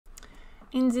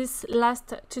In this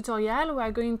last tutorial, we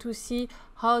are going to see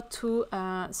how to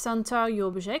center your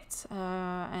object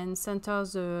and center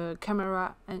the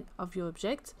camera of your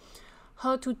object,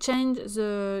 how to change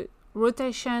the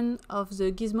rotation of the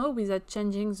gizmo without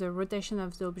changing the rotation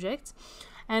of the object,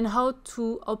 and how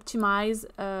to optimize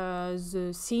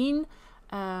the scene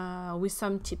with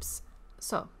some tips.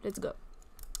 So let's go.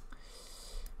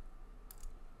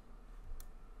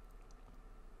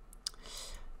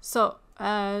 So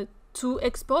to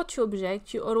export your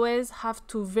object, you always have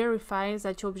to verify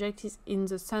that your object is in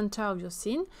the center of your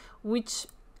scene, which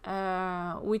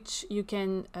you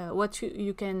can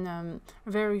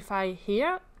verify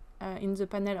here in the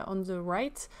panel on the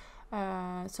right.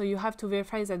 So you have to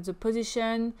verify that the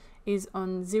position is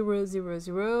on 0, 0,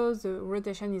 0, the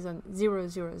rotation is on 0,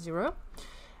 0, 0.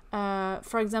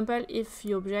 For example, if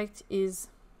your object is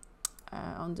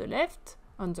on the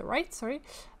right, sorry,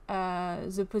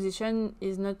 the position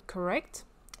is not correct,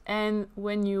 and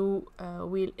when you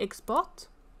will export,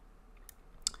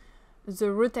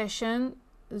 the rotation,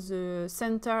 the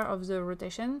center of the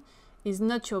rotation is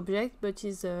not your object, but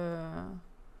is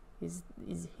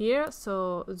here,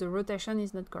 so the rotation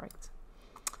is not correct.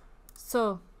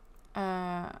 So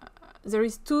there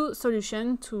is two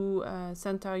solutions to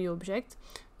center your object.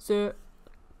 The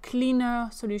cleaner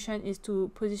solution is to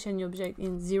position your object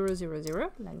in 0, 0,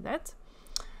 0, like that.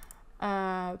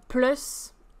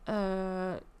 Plus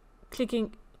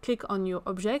click on your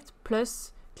object,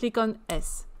 plus click on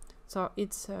S. So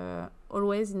it's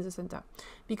always in the center,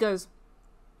 because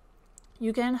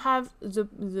you can have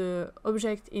the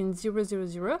object in 0, 0,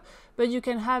 0, but you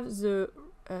can have the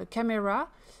camera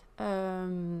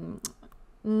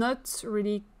not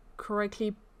really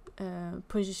correctly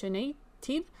positioned.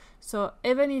 So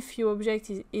even if your object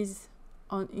is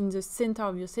in the center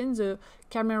of your scene, the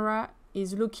camera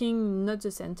is looking not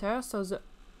the center, so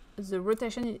the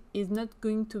rotation is not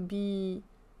going to be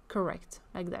correct,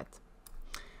 like that.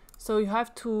 So you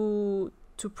have to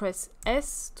press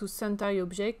S to center your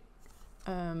object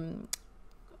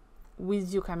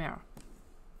with your camera.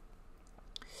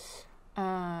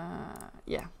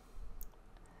 Yeah.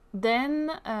 Then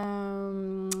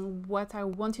what I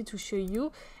wanted to show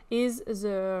you is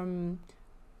the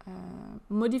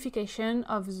modification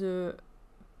of the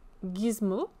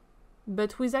gizmo,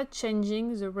 but without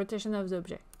changing the rotation of the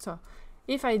object. So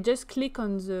if I just click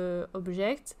on the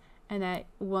object and I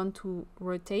want to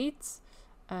rotate,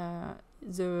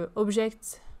 the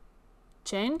object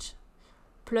change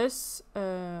plus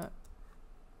the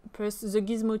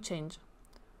gizmo change.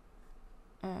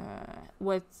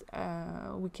 What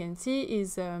we can see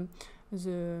is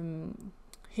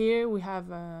here we have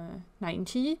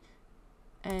 90,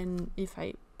 and if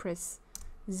I press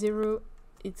 0,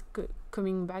 it's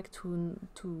coming back to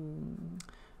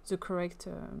the correct.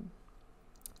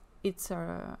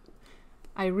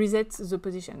 I reset the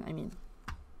position, I mean.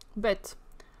 But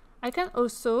I can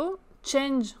also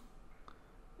change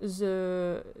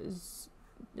the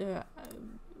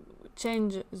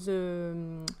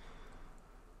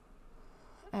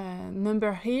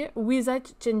number here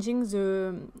without changing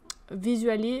the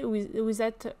visually,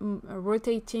 without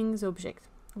rotating the object.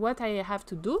 What I have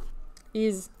to do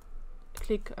is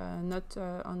click not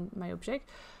on my object,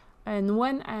 and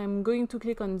when I'm going to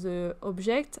click on the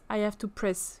object, I have to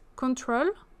press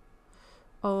Ctrl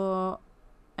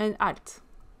and Alt.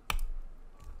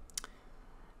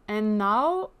 And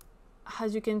now,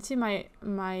 as you can see, the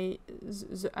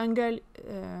angle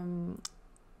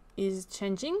is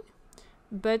changing,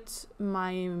 but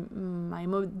my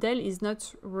model is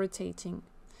not rotating.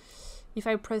 If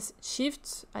I press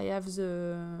Shift, I have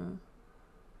the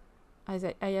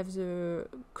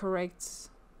correct,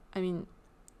 I mean,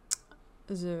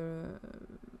 the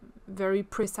very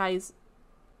precise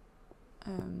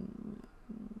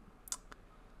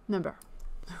number.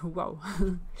 Wow.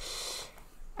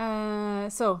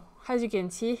 So as you can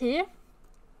see here,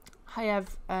 I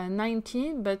have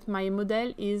 90, but my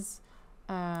model is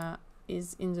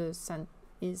in the center.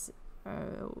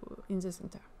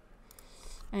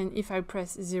 And if I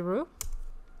press 0,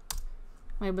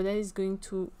 my model is going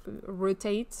to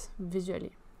rotate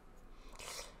visually.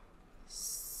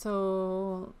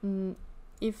 So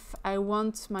if I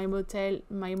want my model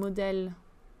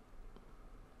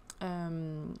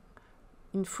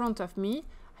in front of me,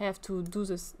 I have to do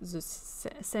the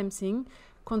same thing.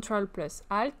 Ctrl plus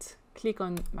Alt, click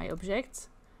on my object,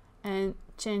 and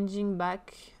changing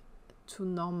back to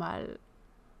normal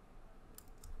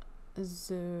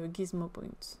the gizmo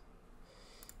point.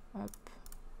 Up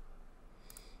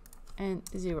and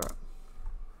 0.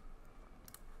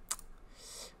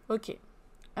 Okay.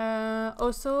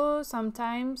 Also,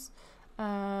 sometimes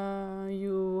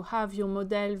you have your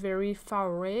model very far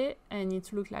away and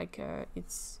it looks like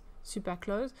it's super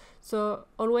close. So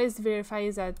always verify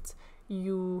that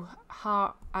you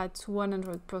are at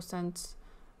 100%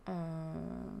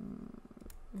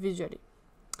 visually.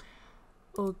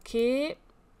 Okay,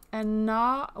 and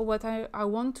now what I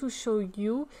want to show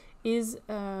you is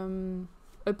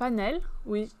a panel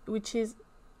which is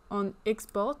on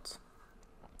export,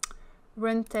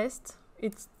 run test.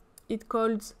 It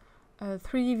calls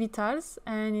 3D Vitals,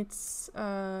 and it's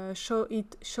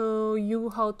show you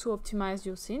how to optimize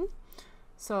your scene.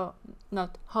 So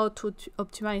not how to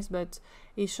optimize, but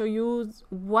it show you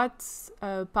what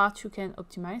part you can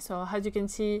optimize. So as you can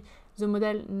see, the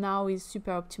model now is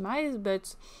super optimized,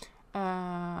 but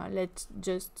let's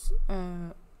just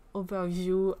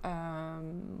overview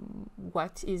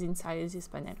what is inside this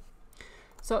panel.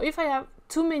 So if I have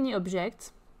too many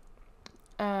objects,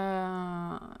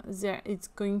 there it's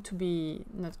going to be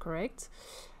not correct.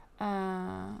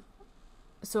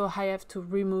 So I have to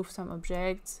remove some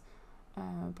objects.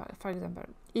 For example,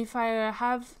 if I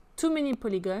have too many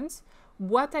polygons,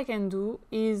 what I can do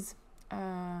is,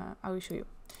 I will show you,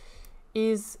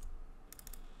 is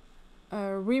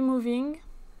removing.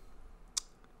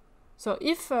 So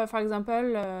if, for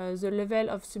example, the level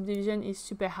of subdivision is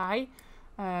super high,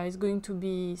 it's going to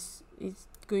be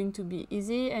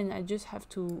easy, and I just have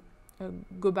to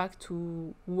go back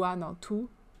to 1 or 2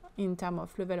 in terms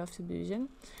of level of subdivision.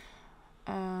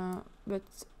 But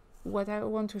what I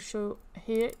want to show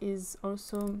here is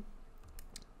also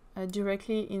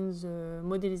directly in the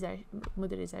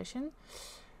modelization.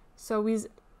 So with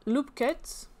loop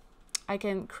cut, I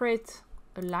can create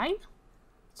a line.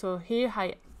 So here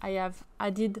I have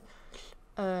added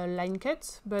a line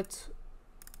cut, but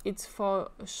it's for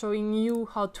showing you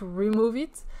how to remove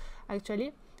it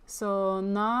actually. So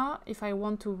now if I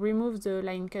want to remove the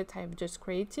line cut I've just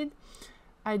created,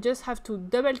 I just have to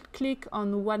double click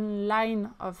on one line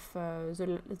of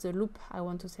the loop I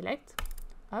want to select.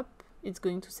 Up, it's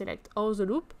going to select all the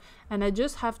loop, and I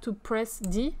just have to press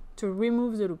D to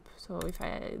remove the loop. So if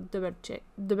I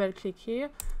double click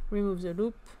here, remove the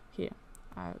loop here.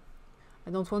 I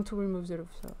don't want to remove the loop,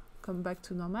 so come back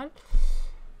to normal.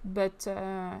 But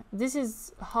this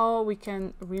is how we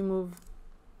can remove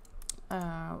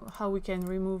a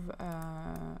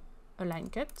line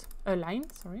cut,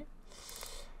 sorry.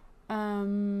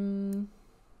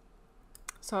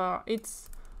 So it's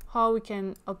how we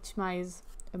can optimize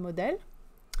a model.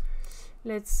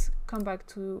 Let's come back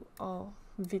to our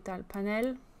Vital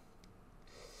panel.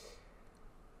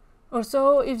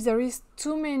 Also, if there is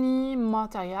too many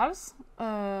materials,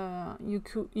 you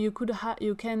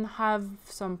can have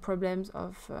some problems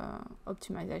of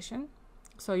optimization.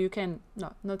 So you can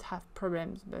not have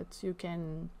problems, but you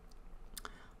can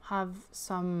have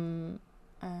some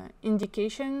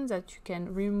indication that you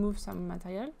can remove some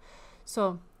material.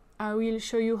 So I will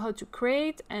show you how to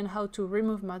create and how to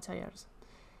remove materials.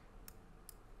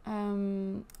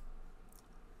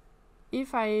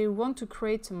 If I want to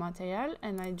create a material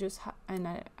and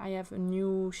I have a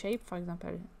new shape, for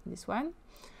example this one,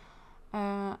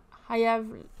 I have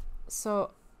a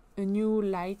new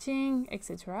lighting,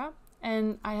 etc.,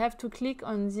 and I have to click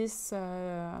on this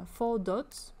 4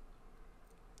 dots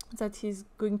that is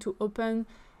going to open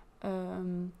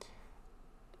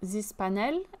this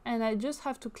panel, and I just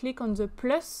have to click on the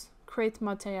plus create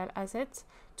material asset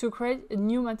to create a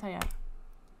new material.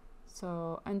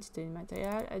 So entity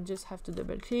material, I just have to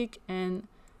double click and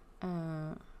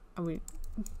I will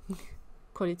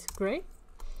call it gray.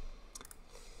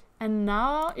 And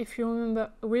now if you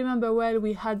remember well,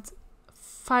 we had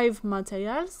 5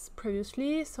 materials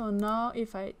previously, so now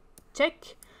if I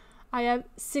check, I have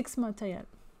 6 materials.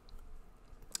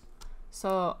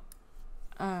 So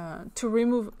to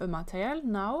remove a material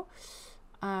now,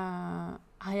 I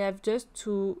have just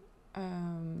to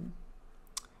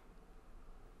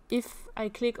if I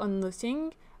click on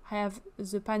nothing, I have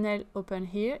the panel open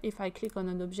here. If I click on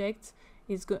an object,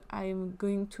 I'm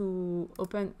going to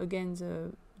open again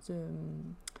the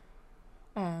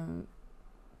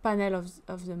panel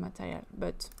of the material,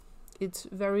 but it's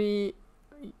very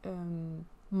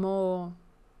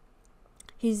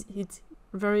it's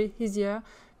very easier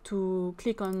to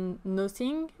click on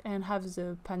nothing and have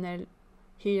the panel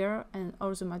here and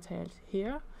all the materials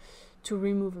here to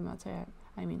remove a material,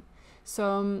 I mean.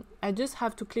 So I just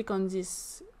have to click on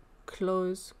this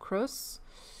close cross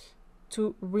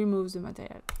to remove the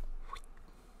material.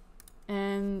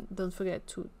 And don't forget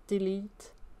to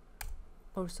delete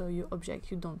also your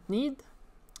object you don't need.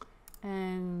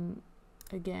 And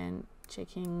again,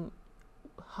 checking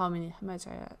how many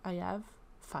material I have,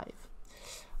 5.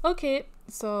 Okay,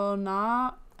 so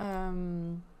now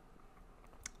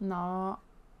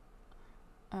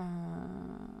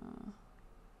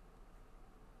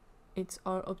it's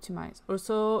all optimized.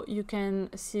 Also, you can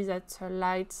see that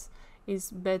lights is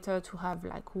better to have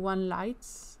like one light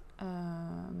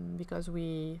because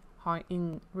we are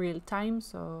in real time,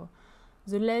 so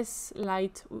the less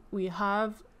light we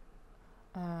have,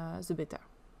 the better.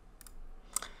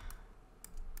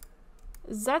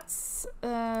 That's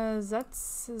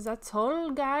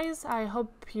all, guys. I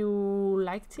hope you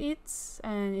liked it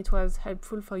and it was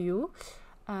helpful for you.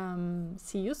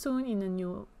 See you soon in a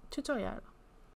new tutorial.